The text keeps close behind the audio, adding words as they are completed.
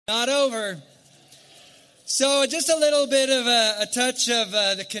Not over. So just a little bit of a touch of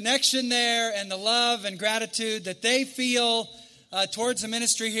the connection there and the love and gratitude that they feel towards the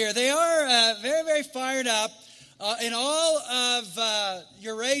ministry here. They are very, very fired up. In all of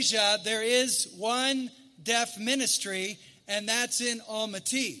Eurasia, there is one deaf ministry, and that's in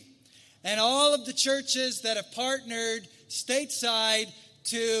Almaty. And all of the churches that have partnered stateside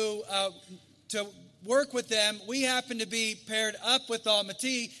to work with them, we happen to be paired up with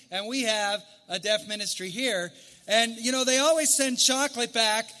Almaty, and we have a deaf ministry here. And, you know, they always send chocolate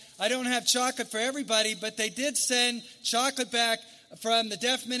back. I don't have chocolate for everybody, but they did send chocolate back from the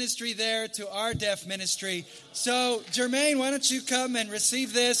deaf ministry there to our deaf ministry. So, Jermaine, why don't you come and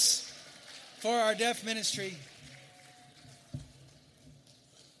receive this for our deaf ministry?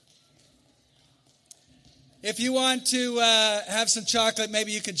 If you want to have some chocolate,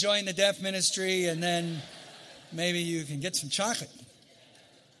 maybe you could join the deaf ministry, and then maybe you can get some chocolate.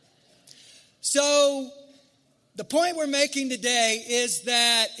 So, the point we're making today is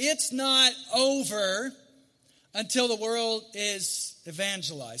that it's not over until the world is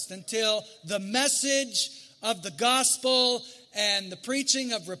evangelized, until the message of the gospel and the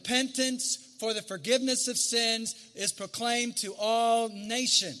preaching of repentance for the forgiveness of sins is proclaimed to all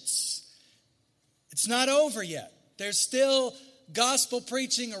nations. It's not over yet. There's still gospel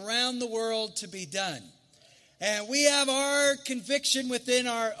preaching around the world to be done. And we have our conviction within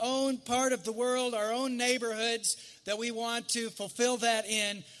our own part of the world, our own neighborhoods, that we want to fulfill that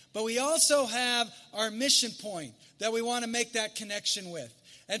in. But we also have our mission point that we want to make that connection with.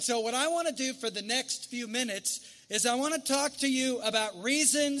 And so what I want to do for the next few minutes is I want to talk to you about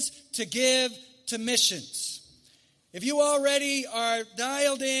reasons to give to missions. If you already are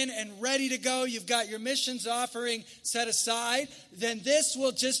dialed in and ready to go, you've got your missions offering set aside, then this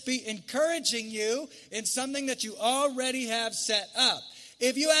will just be encouraging you in something that you already have set up.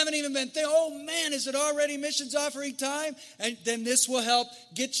 If you haven't even been thinking, oh man, is it already missions offering time? And then this will help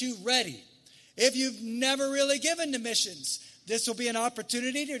get you ready. If you've never really given to missions, this will be an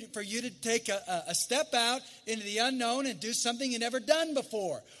opportunity for you to take a step out into the unknown and do something you've never done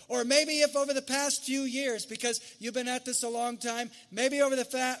before. Or maybe if over the past few years, because you've been at this a long time, maybe over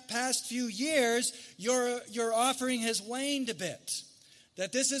the past few years, your offering has waned a bit.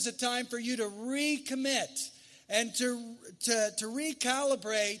 That this is a time for you to recommit and to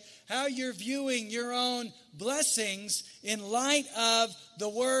recalibrate how you're viewing your own blessings in light of the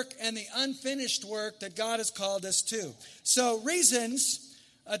work and the unfinished work that God has called us to. So, reasons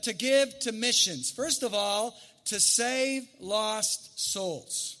to give to missions. First of all, to save lost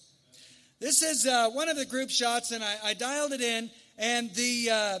souls. This is one of the group shots, and I dialed it in, and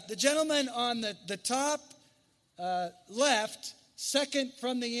the gentleman on the top left, second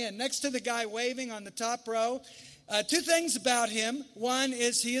from the end, next to the guy waving on the top row. Two things about him. One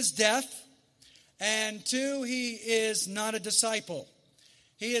is he is deaf, and two, he is not a disciple.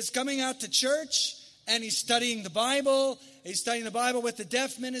 He is coming out to church, and he's studying the Bible. He's studying the Bible with the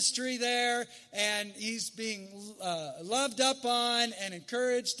deaf ministry there, and he's being loved up on and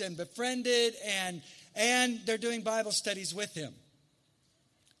encouraged and befriended, and they're doing Bible studies with him.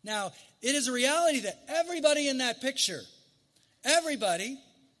 Now, it is a reality that everybody in that picture, everybody,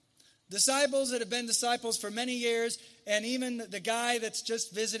 disciples that have been disciples for many years, and even the guy that's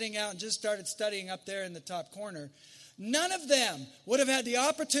just visiting out and just started studying up there in the top corner, none of them would have had the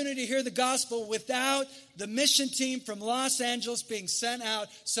opportunity to hear the gospel without the mission team from Los Angeles being sent out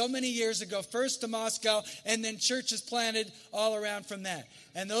so many years ago, first to Moscow, and then churches planted all around from that.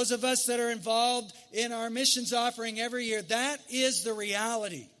 And those of us that are involved in our missions offering every year, that is the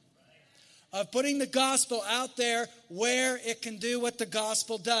reality of putting the gospel out there where it can do what the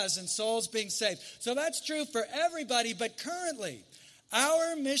gospel does, and souls being saved. So that's true for everybody, but currently,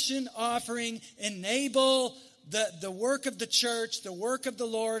 our mission offering enable the work of the church, the work of the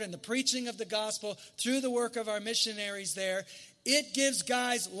Lord, and the preaching of the gospel through the work of our missionaries there. It gives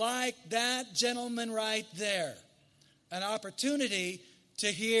guys like that gentleman right there an opportunity to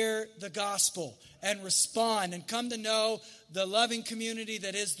hear the gospel and respond and come to know the loving community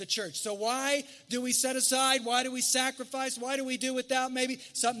that is the church. So why do we set aside? Why do we sacrifice? Why do we do without maybe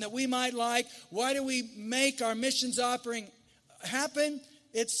something that we might like? Why do we make our missions offering happen?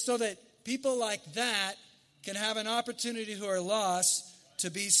 It's so that people like that can have an opportunity who are lost to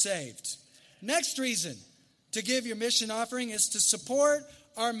be saved. Next reason to give your mission offering is to support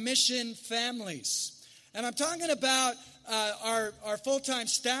our mission families. And I'm talking about our full-time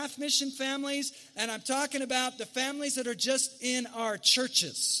staff mission families, and I'm talking about the families that are just in our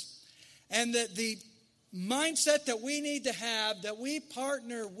churches. And the mindset that we need to have, that we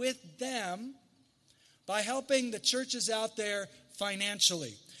partner with them by helping the churches out there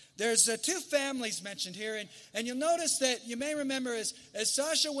financially. there's two families mentioned here, and you'll notice that you may remember as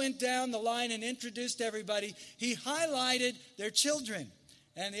Sasha went down the line and introduced everybody, he highlighted their children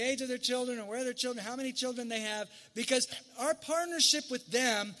and the age of their children and where their children, how many children they have, because our partnership with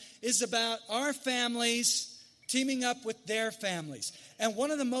them is about our families teaming up with their families. And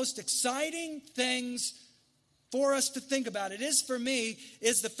one of the most exciting things for us to think about, it is for me,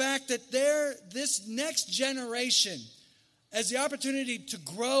 is the fact that this next generation has the opportunity to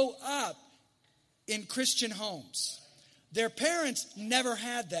grow up in Christian homes. Their parents never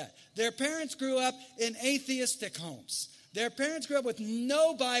had that. Their parents grew up in atheistic homes. Their parents grew up with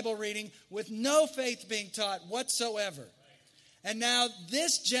no Bible reading, with no faith being taught whatsoever. And now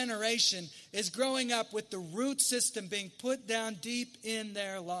this generation is growing up with the root system being put down deep in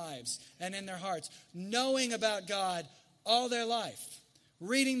their lives and in their hearts, knowing about God all their life,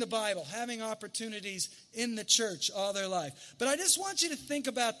 reading the Bible, having opportunities in the church all their life. But I just want you to think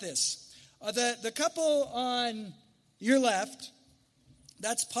about this. The couple on your left,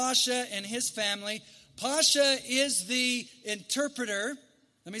 that's Pasha and his family. Pasha is the interpreter.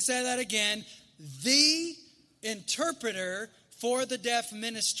 Let me say that again. The interpreter for the deaf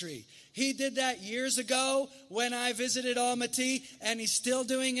ministry. He did that years ago when I visited Almaty, and he's still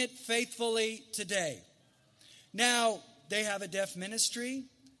doing it faithfully today. Now, they have a deaf ministry.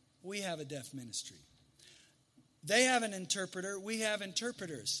 We have a deaf ministry. They have an interpreter. We have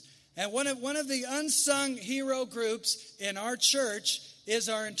interpreters. And one of the unsung hero groups in our church is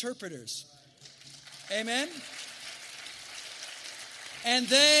our interpreters. Amen? And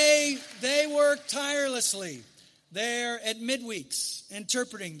they work tirelessly. They're at midweeks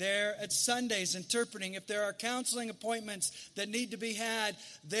interpreting. They're at Sundays interpreting. If there are counseling appointments that need to be had,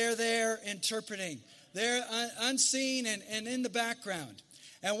 they're there interpreting. They're unseen and in the background.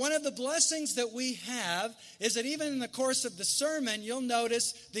 And one of the blessings that we have is that even in the course of the sermon, you'll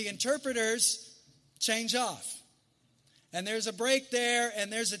notice the interpreters change off. And there's a break there,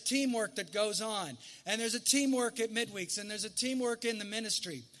 and there's a teamwork that goes on. And there's a teamwork at midweeks, and there's a teamwork in the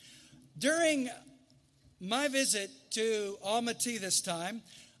ministry. During my visit to Almaty this time,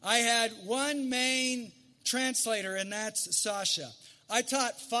 I had one main translator, and that's Sasha. I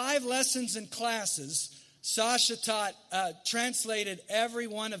taught 5 lessons in classes. Sasha translated every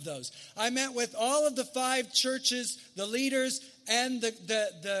one of those. I met with all of the 5 churches, the leaders, and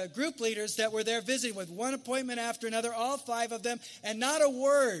the group leaders that were there visiting with one appointment after another, all 5 of them, and not a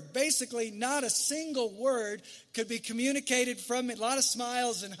word, basically not a single word could be communicated from me. A lot of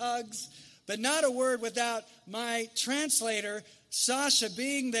smiles and hugs, but not a word without my translator, Sasha,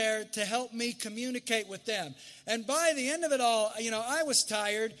 being there to help me communicate with them. And by the end of it all, I was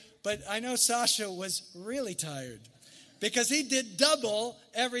tired, but I know Sasha was really tired because he did double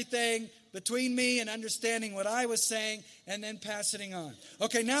everything between me and understanding what I was saying and then passing on.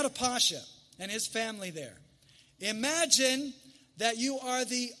 Okay, now to Pasha and his family there. Imagine that you are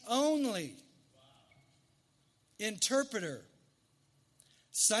the only interpreter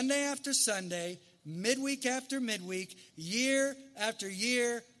Sunday after Sunday, midweek after midweek, year after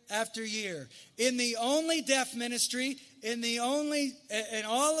year after year. In the only deaf ministry, in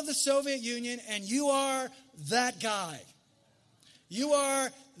all of the Soviet Union, and you are that guy. You are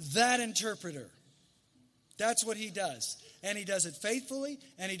that interpreter. That's what he does. And he does it faithfully,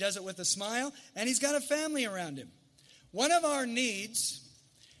 and he does it with a smile, and he's got a family around him. One of our needs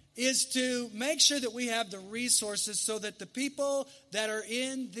is to make sure that we have the resources so that the people that are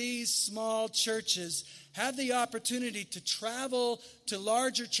in these small churches have the opportunity to travel to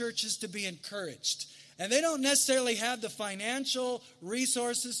larger churches to be encouraged. And they don't necessarily have the financial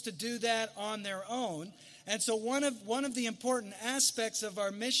resources to do that on their own. And so one of the important aspects of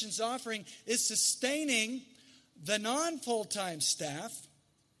our missions offering is sustaining the non-full-time staff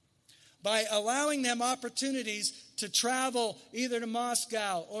by allowing them opportunities to travel either to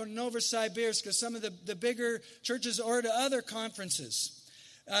Moscow or Novosibirsk or some of the bigger churches or to other conferences.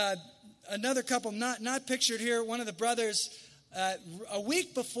 Another couple, not pictured here, one of the brothers, a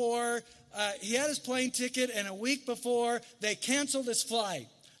week before, he had his plane ticket, and a week before, they canceled his flight.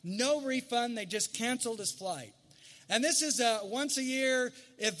 No refund, they just canceled his flight. And this is a once-a-year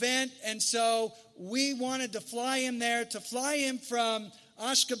event, and so we wanted to fly him there, to fly him from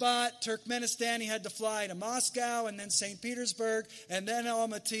Ashgabat, Turkmenistan. He had to fly to Moscow and then St. Petersburg and then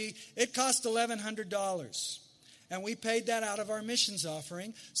Almaty. It cost $1,100. And we paid that out of our missions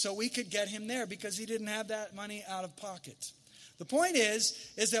offering so we could get him there because he didn't have that money out of pocket. The point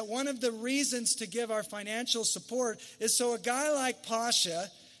is that one of the reasons to give our financial support is so a guy like Pasha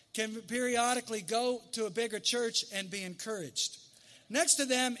can periodically go to a bigger church and be encouraged. next to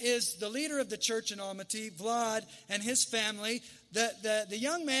them is the leader of the church in Almaty, Vlad, and his family. The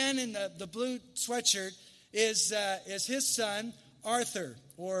young man in the blue sweatshirt is his son, Arthur,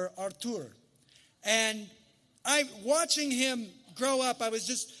 or Artur. And watching him grow up, I was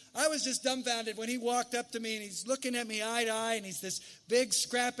just dumbfounded when he walked up to me, and he's looking at me eye to eye, and he's this big,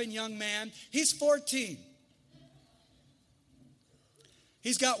 scrapping young man. He's 14.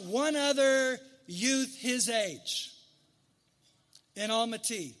 He's got one other youth his age in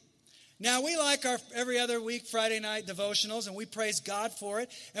Almaty. Now, we like our every other week Friday night devotionals, and we praise God for it.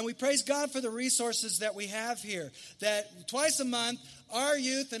 And we praise God for the resources that we have here. That twice a month, our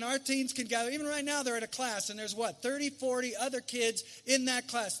youth and our teens can gather. Even right now, they're at a class, and there's 30, 40 other kids in that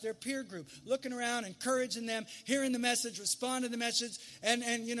class. Their peer group, looking around, encouraging them, hearing the message, responding to the message, and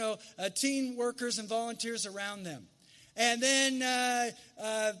teen workers and volunteers around them. And then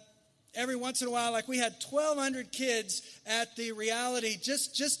every once in a while, like we had 1,200 kids at the Reality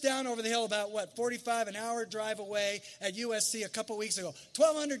just down over the hill about, 45 an hour drive away at USC a couple weeks ago.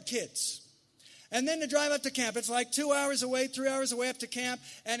 1,200 kids. And then to drive up to camp, it's like 2 hours away, 3 hours away up to camp,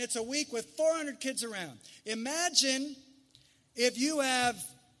 and it's a week with 400 kids around. Imagine if you have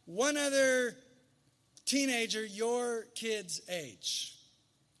one other teenager your kid's age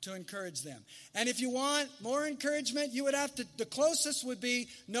to encourage them. And if you want more encouragement, you would have to, the closest would be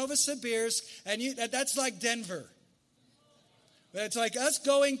Novosibirsk, and that's like Denver. It's like us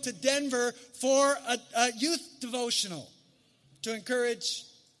going to Denver for a youth devotional to encourage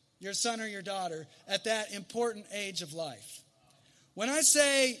your son or your daughter at that important age of life. When I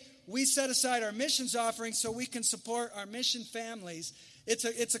say we set aside our missions offering so we can support our mission families,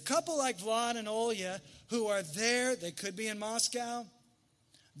 it's a couple like Vlad and Olya who are there. They could be in Moscow.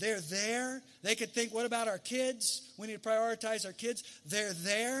 They're there. They could think, what about our kids? We need to prioritize our kids. They're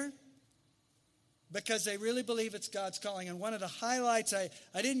there because they really believe it's God's calling. And one of the highlights, I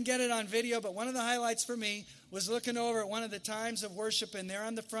didn't get it on video, but one of the highlights for me was looking over at one of the times of worship, and there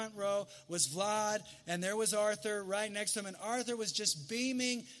on the front row was Vlad, and there was Arthur right next to him. And Arthur was just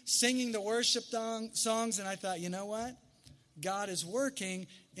beaming, singing the worship songs. And I thought, you know what? God is working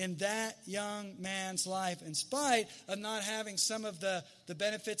in that young man's life in spite of not having some of the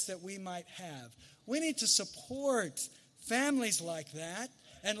benefits that we might have. We need to support families like that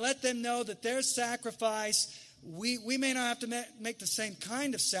and let them know that their sacrifice, we may not have to make the same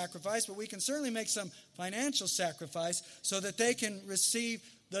kind of sacrifice, but we can certainly make some financial sacrifice so that they can receive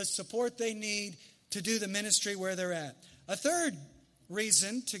the support they need to do the ministry where they're at. A third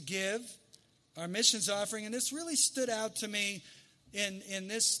reason to give our missions offering, and this really stood out to me in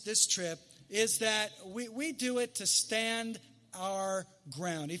this trip, is that we do it to stand our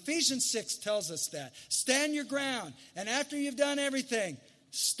ground. Ephesians 6 tells us that. Stand your ground. And after you've done everything,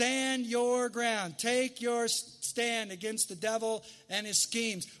 stand your ground. Take your stand against the devil and his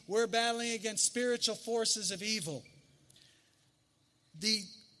schemes. We're battling against spiritual forces of evil. The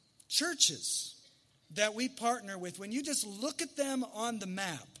churches that we partner with, when you just look at them on the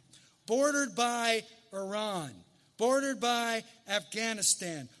map, bordered by Iran, bordered by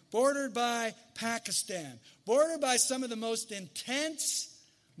Afghanistan, bordered by Pakistan, bordered by some of the most intense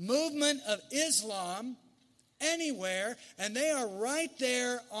movement of Islam anywhere, and they are right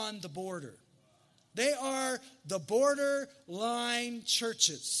there on the border. They are the borderline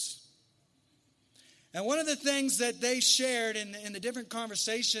churches. And one of the things that they shared in the different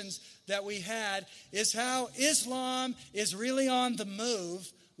conversations that we had is how Islam is really on the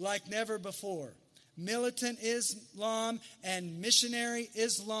move like never before. Militant Islam and missionary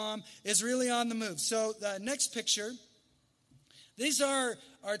Islam is really on the move. So the next picture, these are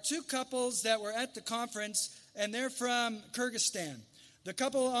two couples that were at the conference, and they're from Kyrgyzstan. The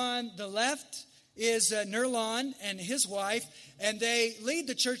couple on the left is Nurlan and his wife, and they lead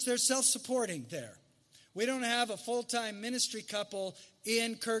the church. They're self-supporting there. We don't have a full-time ministry couple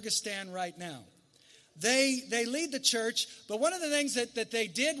in Kyrgyzstan right now. They lead the church, but one of the things that they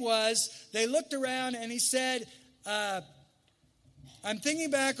did was they looked around, and he said, I'm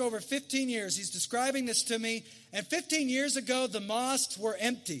thinking back over 15 years. He's describing this to me, and 15 years ago, the mosques were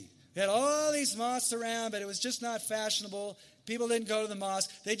empty. We had all these mosques around, but it was just not fashionable. People didn't go to the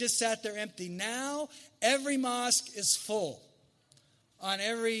mosque. They just sat there empty. Now, every mosque is full on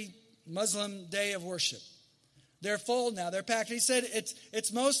every Muslim day of worship. They're full now. They're packed. He said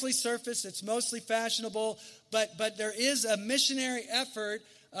it's mostly surface. It's mostly fashionable. But there is a missionary effort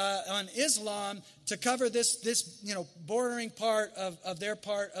on Islam to cover this bordering part of their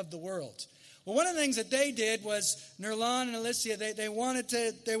part of the world. Well, one of the things that they did was Nurlan and Alicia, they wanted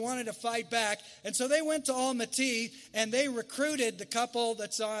to fight back. And so they went to Almaty and they recruited the couple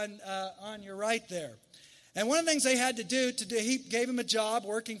that's on your right there. And one of the things they had to do, he gave him a job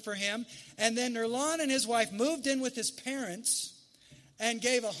working for him. And then Nurlan and his wife moved in with his parents and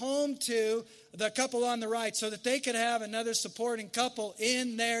gave a home to the couple on the right so that they could have another supporting couple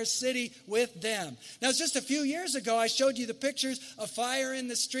in their city with them. Now, it's just a few years ago, I showed you the pictures of fire in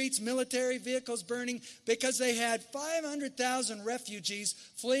the streets, military vehicles burning, because they had 500,000 refugees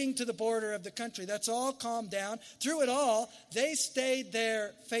fleeing to the border of the country. That's all calmed down. Through it all, they stayed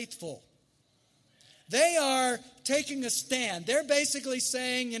there faithful. They are taking a stand. They're basically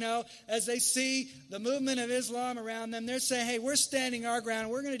saying, as they see the movement of Islam around them, they're saying, hey, we're standing our ground.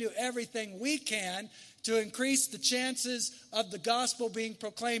 We're going to do everything we can to increase the chances of the gospel being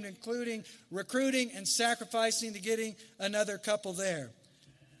proclaimed, including recruiting and sacrificing to getting another couple there.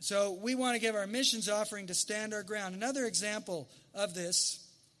 So we want to give our missions offering to stand our ground. Another example of this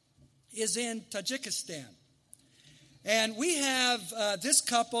is in Tajikistan. And we have this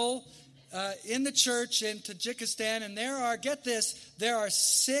couple in the church in Tajikistan, and there are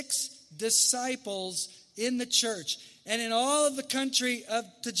 6 disciples in the church, and in all of the country of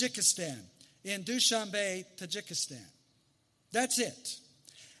Tajikistan, in Dushanbe, Tajikistan. That's it.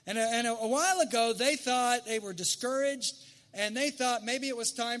 And a while ago, they thought they were discouraged, and they thought maybe it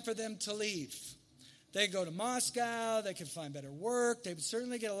was time for them to leave. They could go to Moscow, they could find better work, they would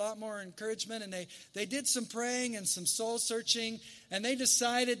certainly get a lot more encouragement, and they did some praying and some soul searching, and they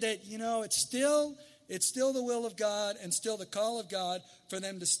decided that, it's still the will of God and still the call of God for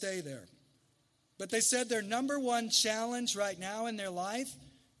them to stay there. But they said their number one challenge right now in their life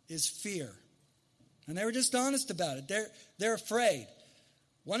is fear. And they were just honest about it. They're afraid.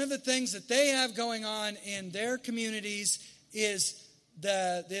 One of the things that they have going on in their communities is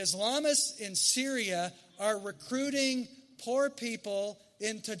the Islamists in Syria are recruiting poor people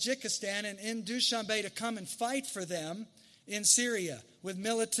in Tajikistan and in Dushanbe to come and fight for them in Syria with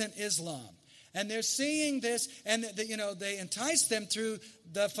militant Islam. And they're seeing this, and they entice them through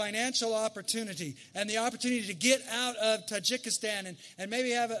the financial opportunity and the opportunity to get out of Tajikistan and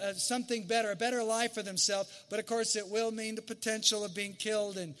maybe have something better, a better life for themselves. But of course, it will mean the potential of being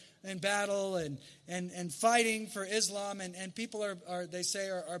killed in battle and fighting for Islam. And people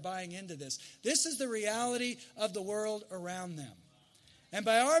are buying into this. This is the reality of the world around them. And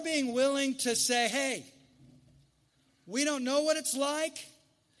by our being willing to say, hey, we don't know what it's like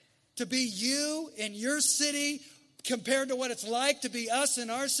to be you in your city compared to what it's like to be us in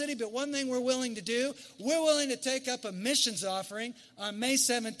our city. But one thing we're willing to do, we're willing to take up a missions offering on May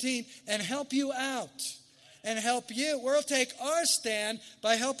 17th and help you out. And help you. We'll take our stand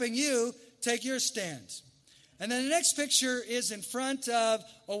by helping you take your stand. And then the next picture is in front of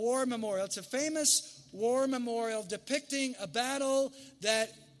a war memorial. It's a famous war memorial depicting a battle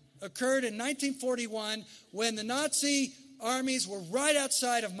that occurred in 1941 when the Nazi armies were right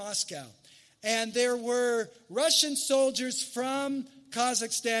outside of Moscow. And there were Russian soldiers from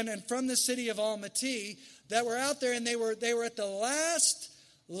Kazakhstan and from the city of Almaty that were out there, and they were at the last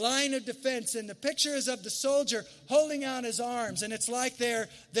line of defense. And the picture is of the soldier holding out his arms, and it's like they're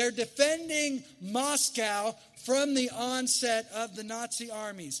defending Moscow from the onset of the Nazi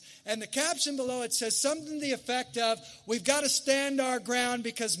armies. And the caption below it says something to the effect of, we've got to stand our ground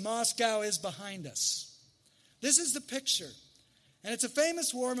because Moscow is behind us. This is the picture. And it's a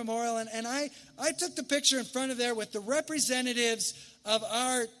famous war memorial. And I took the picture in front of there with the representatives of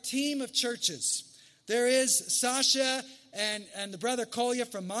our team of churches. There is Sasha and the brother Kolya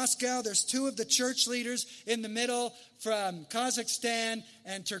from Moscow. There's 2 of the church leaders in the middle from Kazakhstan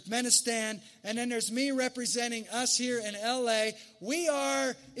and Turkmenistan. And then there's me representing us here in LA. We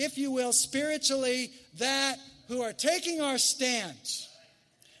are, if you will, spiritually that who are taking our stand.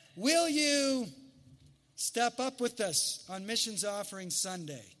 Will you step up with us on Missions Offering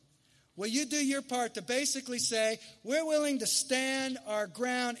Sunday? Will you do your part to basically say, we're willing to stand our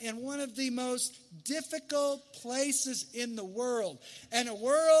ground in one of the most difficult places in the world, and a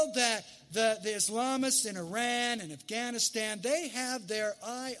world that the Islamists in Iran and Afghanistan, they have their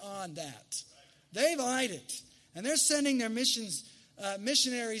eye on that. They've eyed it, and they're sending their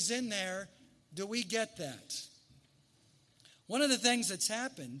missionaries in there. Do we get that? One of the things that's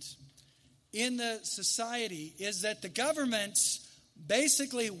happened in the society is that the governments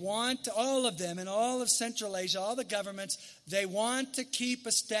basically want, all of them in all of Central Asia, all the governments, they want to keep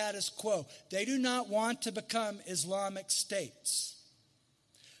a status quo. They do not want to become Islamic states.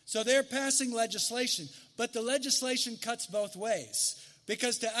 So they're passing legislation, but the legislation cuts both ways.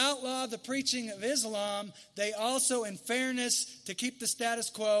 Because to outlaw the preaching of Islam, they also, in fairness, to keep the status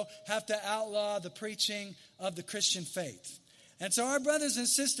quo, have to outlaw the preaching of the Christian faith. And so our brothers and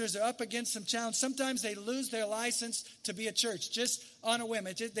sisters are up against some challenge. Sometimes they lose their license to be a church just on a whim.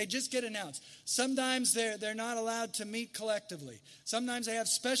 They just get announced. Sometimes they're not allowed to meet collectively. Sometimes they have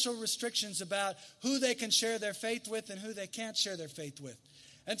special restrictions about who they can share their faith with and who they can't share their faith with.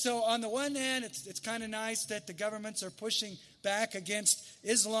 And so on the one hand, it's kind of nice that the governments are pushing back against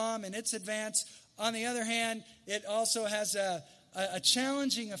Islam and its advance. On the other hand, it also has a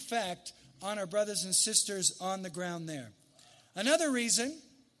challenging effect on our brothers and sisters on the ground there. Another reason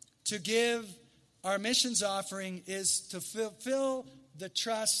to give our missions offering is to fulfill the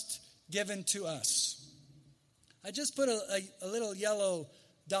trust given to us. I just put a little yellow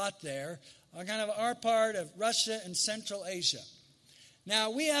dot there on kind of our part of Russia and Central Asia.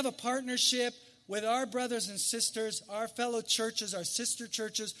 Now, we have a partnership with our brothers and sisters, our fellow churches, our sister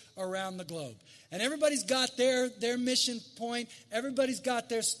churches around the globe. And everybody's got their mission point. Everybody's got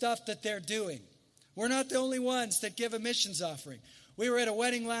their stuff that they're doing. We're not the only ones that give a missions offering. We were at a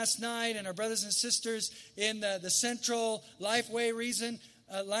wedding last night, and our brothers and sisters in the Central Lifeway region,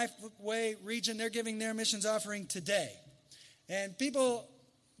 they're giving their missions offering today. And people,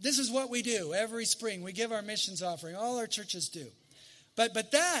 this is what we do every spring. We give our missions offering. All our churches do. But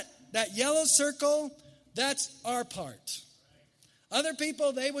that yellow circle, that's our part. Other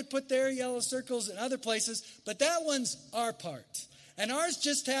people, they would put their yellow circles in other places, but that one's our part. And ours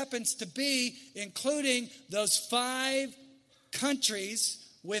just happens to be including those 5 countries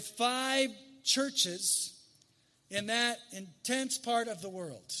with 5 churches in that intense part of the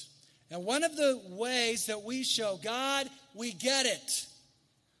world. And one of the ways that we show God, we get it.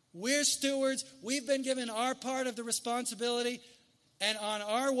 We're stewards. We've been given our part of the responsibility. And on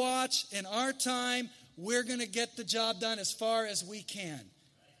our watch, in our time, we're going to get the job done as far as we can.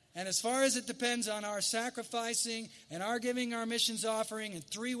 And as far as it depends on our sacrificing and our giving our missions offering, and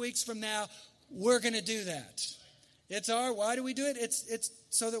 3 weeks from now, we're going to do that. Why do we do it? It's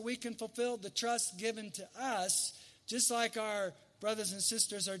so that we can fulfill the trust given to us, just like our brothers and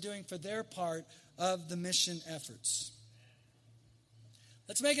sisters are doing for their part of the mission efforts.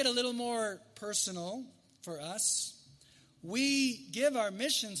 Let's make it a little more personal for us. We give our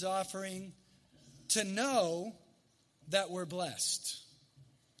missions offering to know that we're blessed.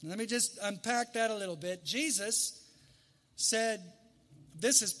 Let me just unpack that a little bit. Jesus said,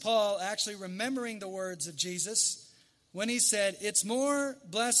 this is Paul actually remembering the words of Jesus when he said, it's more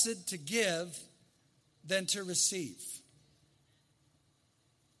blessed to give than to receive.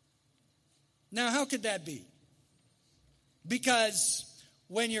 Now, how could that be? Because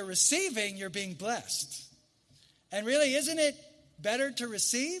when you're receiving, you're being blessed. And really, isn't it better to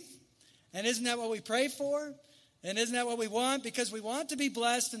receive? And isn't that what we pray for? And isn't that what we want? Because we want to be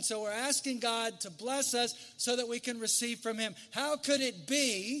blessed, and so we're asking God to bless us so that we can receive from Him. How could it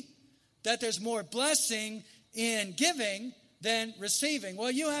be that there's more blessing in giving than receiving? Well,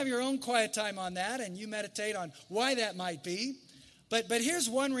 you have your own quiet time on that, and you meditate on why that might be. But here's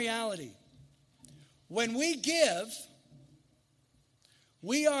one reality. When we give,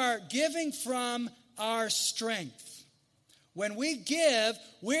 we are giving from our strength. When we give,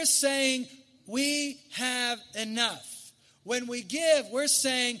 we're saying we have enough. When we give, we're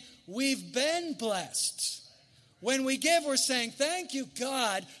saying we've been blessed. When we give, we're saying, thank you,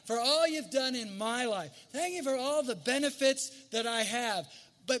 God, for all you've done in my life. Thank you for all the benefits that I have.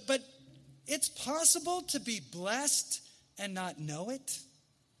 But it's possible to be blessed and not know it.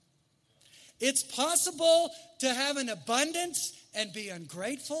 It's possible to have an abundance and be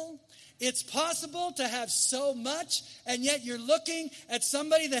ungrateful. It's possible to have so much, and yet you're looking at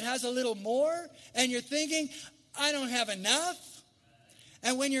somebody that has a little more, and you're thinking, I don't have enough.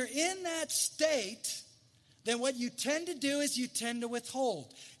 And when you're in that state, then what you tend to do is you tend to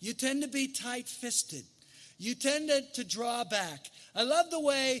withhold. You tend to be tight-fisted. You tend to draw back. I love the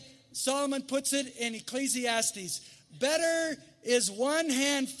way Solomon puts it in Ecclesiastes. Better is one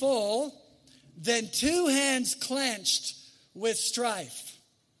hand full than 2 hands clenched with strife.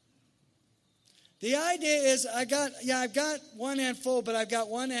 The idea is I've got one hand full, but I've got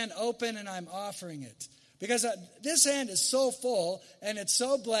one hand open and I'm offering it. Because this hand is so full and it's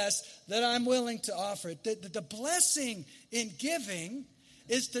so blessed that I'm willing to offer it. The blessing in giving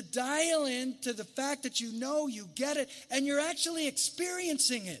is to dial in to the fact that you know you get it and you're actually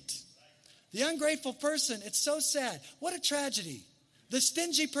experiencing it. The ungrateful person, it's so sad. What a tragedy. The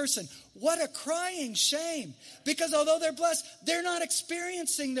stingy person, what a crying shame. Because although they're blessed, they're not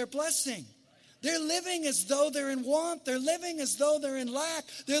experiencing their blessing. They're living as though they're in want. They're living as though they're in lack.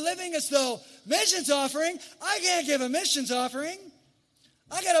 They're living as though, missions offering, I can't give a missions offering.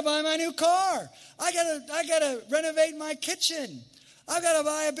 I got to buy my new car. I got to renovate my kitchen. I got to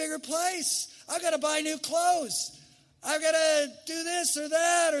buy a bigger place. I got to buy new clothes. I've got to do this or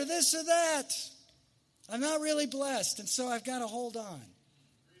that or this or that. I'm not really blessed, and so I've got to hold on.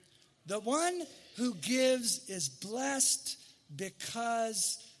 The one who gives is blessed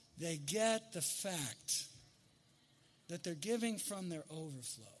because they get the fact that they're giving from their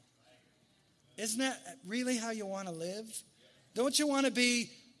overflow. Isn't that really how you want to live? Don't you want to be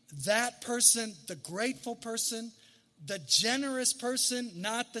that person, the grateful person, the generous person,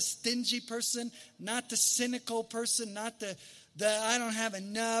 not the stingy person, not the cynical person, not the I don't have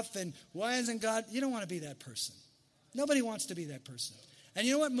enough and why isn't God? You don't want to be that person. Nobody wants to be that person. And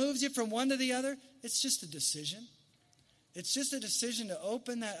you know what moves you from one to the other? It's just a decision. It's just a decision to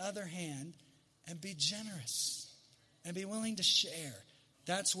open that other hand and be generous and be willing to share.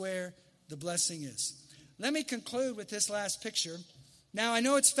 That's where the blessing is. Let me conclude with this last picture. Now, I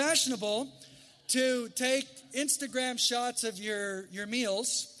know it's fashionable to take Instagram shots of your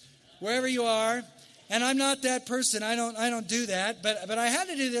meals wherever you are, and I'm not that person. I don't do that, but I had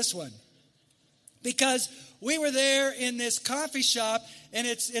to do this one because we were there in this coffee shop, and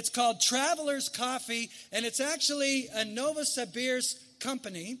it's called Traveler's Coffee, and it's actually a Novosibirsk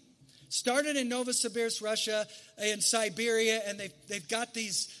company. Started in Novosibirsk, Russia, in Siberia, and they've got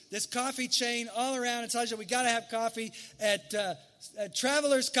this coffee chain all around. And so we got to have coffee at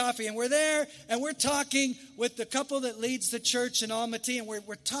Traveler's Coffee, and we're there, and we're talking with the couple that leads the church in Almaty, and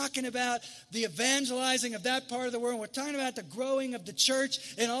we're talking about the evangelizing of that part of the world. We're talking about the growing of the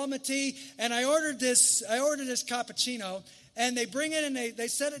church in Almaty, and I ordered this cappuccino, and they bring it and they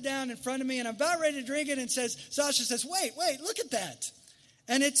set it down in front of me, and I'm about ready to drink it, and Sasha says, wait, look at that.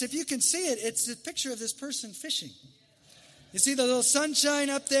 And it's, if you can see it, it's a picture of this person fishing. You see the little sunshine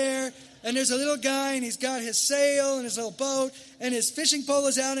up there, and there's a little guy, and he's got his sail and his little boat, and his fishing pole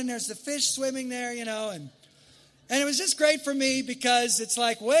is out, and there's the fish swimming there, and it was just great for me because it's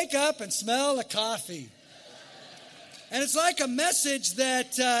like, wake up and smell the coffee. And it's like a message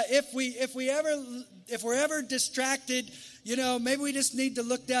that if we're ever distracted, maybe we just need to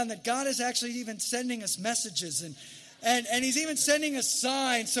look down that God is actually even sending us messages, and he's even sending us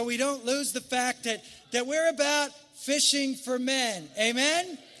signs so we don't lose the fact that we're about fishing for men.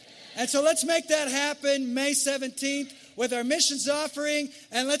 Amen? And so let's make that happen May 17th with our missions offering,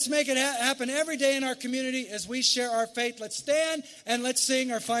 and let's make it happen every day in our community as we share our faith. Let's stand and let's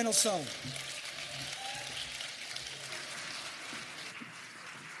sing our final song.